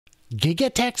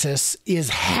Giga Texas is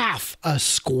half a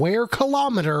square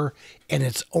kilometer, and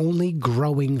it's only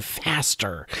growing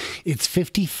faster. It's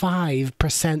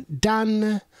 55%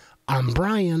 done. I'm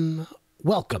Brian.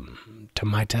 Welcome to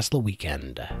My Tesla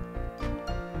Weekend.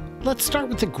 Let's start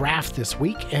with the graph this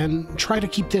week and try to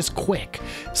keep this quick.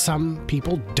 Some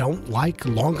people don't like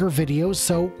longer videos,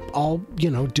 so I'll,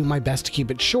 do my best to keep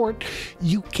it short.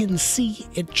 You can see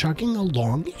it chugging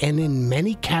along, and in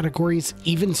many categories,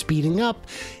 even speeding up.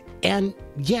 And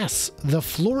yes, the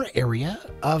floor area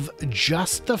of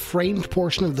just the framed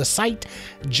portion of the site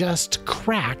just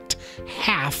cracked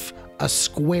half a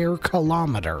square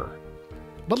kilometer.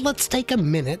 But let's take a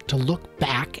minute to look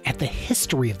back at the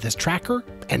history of this tracker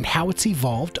and how it's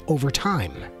evolved over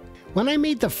time. When I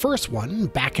made the first one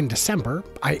back in December,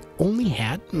 I only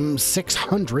had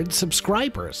 600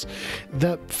 subscribers.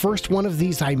 The first one of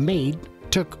these I made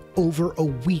took over a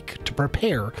week to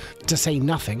prepare, to say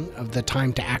nothing of the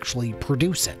time to actually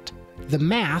produce it. The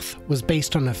math was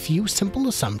based on a few simple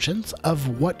assumptions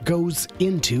of what goes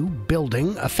into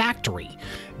building a factory.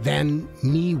 Then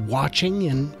me watching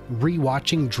and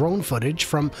rewatching drone footage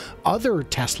from other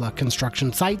Tesla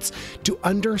construction sites to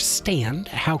understand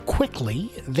how quickly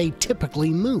they typically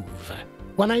move.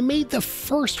 When I made the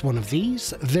first one of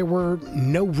these, there were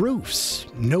no roofs,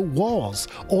 no walls,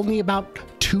 only about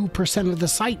 2% of the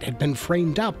site had been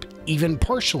framed up, even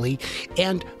partially,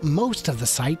 and most of the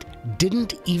site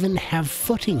didn't even have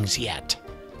footings yet.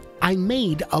 I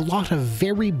made a lot of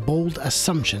very bold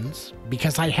assumptions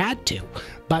because I had to,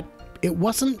 but it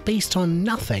wasn't based on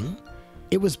nothing.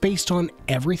 It was based on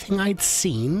everything I'd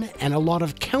seen and a lot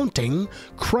of counting,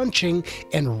 crunching,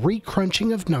 and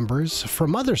re-crunching of numbers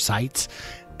from other sites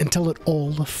until it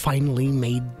all finally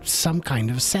made some kind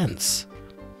of sense.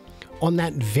 On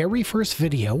that very first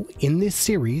video in this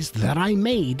series that I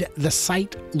made, the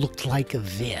site looked like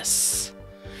this.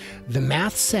 The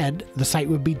math said the site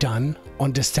would be done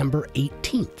on December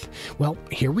 18th. Well,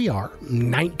 here we are,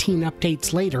 19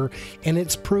 updates later, and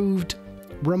it's proved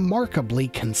remarkably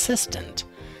consistent.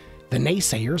 The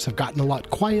naysayers have gotten a lot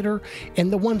quieter,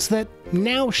 and the ones that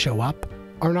now show up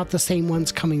are not the same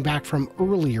ones coming back from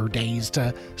earlier days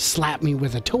to slap me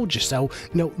with a told you so.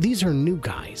 No, these are new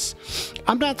guys.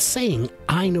 I'm not saying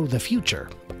I know the future.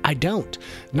 I don't.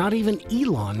 Not even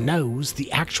Elon knows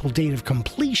the actual date of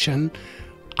completion.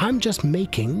 I'm just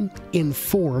making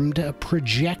informed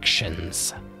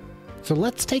projections. So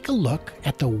let's take a look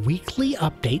at the weekly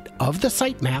update of the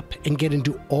sitemap and get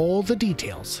into all the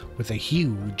details with a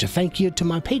huge thank you to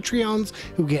my Patreons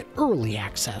who get early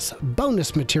access,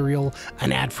 bonus material,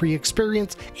 an ad-free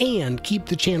experience, and keep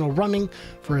the channel running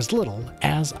for as little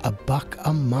as $1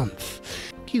 a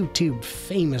month. YouTube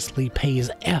famously pays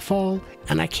F-all,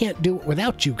 and I can't do it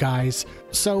without you guys.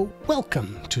 So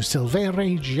welcome to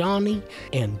Silvere, Johnny,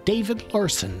 and David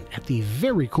Larson at the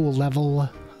very cool level.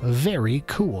 Very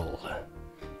cool.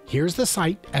 Here's the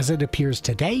site as it appears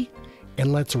today,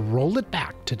 and let's roll it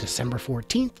back to December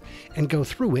 14th and go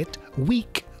through it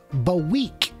week by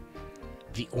week.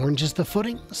 The orange is the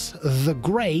footings, the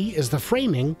gray is the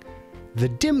framing, the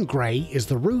dim gray is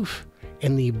the roof,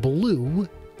 and the blue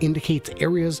indicates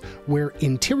areas where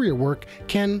interior work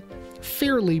can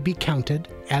fairly be counted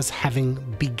as having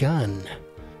begun.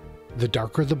 The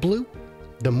darker the blue,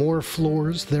 the more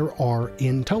floors there are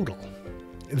in total.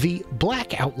 The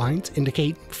black outlines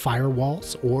indicate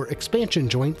firewalls or expansion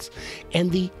joints,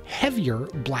 and the heavier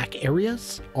black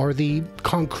areas are the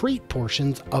concrete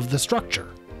portions of the structure.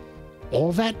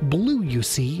 All that blue you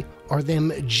see are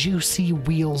them juicy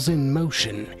wheels in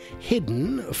motion,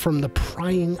 hidden from the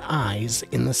prying eyes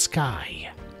in the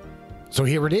sky. So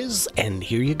here it is, and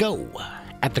here you go.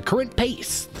 At the current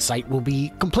pace, the site will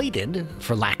be completed,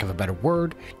 for lack of a better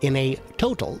word, in a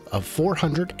total of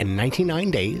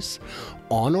 499 days,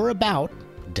 on or about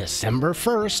December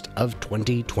 1st of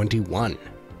 2021.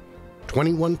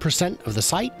 21% of the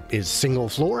site is single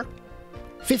floor,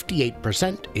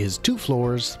 58% is 2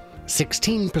 floors,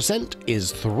 16%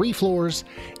 is 3 floors,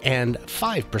 and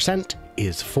 5%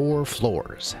 is 4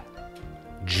 floors.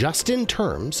 Just in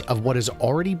terms of what has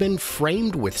already been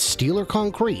framed with steel or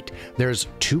concrete, there's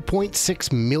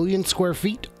 2.6 million square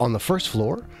feet on the first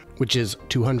floor, which is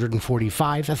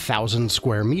 245,000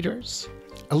 square meters.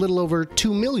 A little over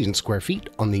 2 million square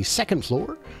feet on the second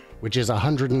floor, which is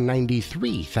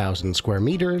 193,000 square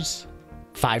meters.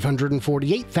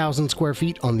 548,000 square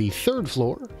feet on the third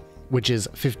floor, which is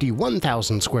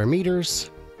 51,000 square meters.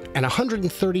 And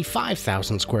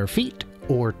 135,000 square feet,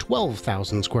 or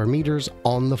 12,000 square meters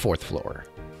on the fourth floor,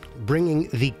 bringing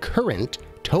the current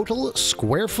total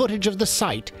square footage of the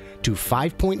site to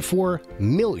 5.4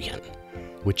 million,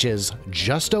 which is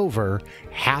just over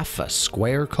half a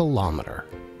square kilometer.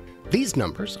 These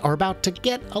numbers are about to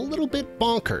get a little bit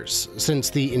bonkers since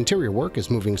the interior work is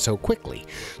moving so quickly.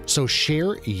 So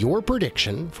share your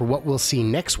prediction for what we'll see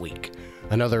next week.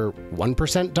 Another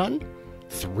 1% done?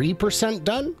 3%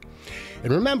 done?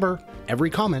 And remember, every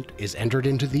comment is entered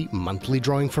into the monthly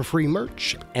drawing for free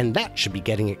merch, and that should be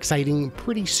getting exciting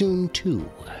pretty soon too.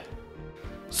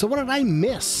 So what did I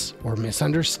miss or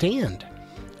misunderstand?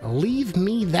 Leave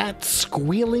me that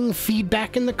squealing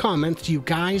feedback in the comments, you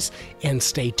guys, and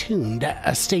stay tuned,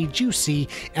 stay juicy,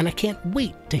 and I can't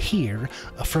wait to hear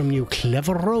from you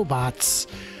clever robots.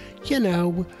 You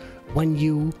know, when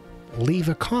you leave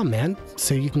a comment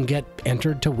so you can get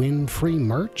entered to win free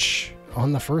merch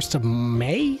on the 1st of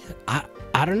May? I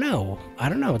don't know.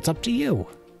 It's up to you.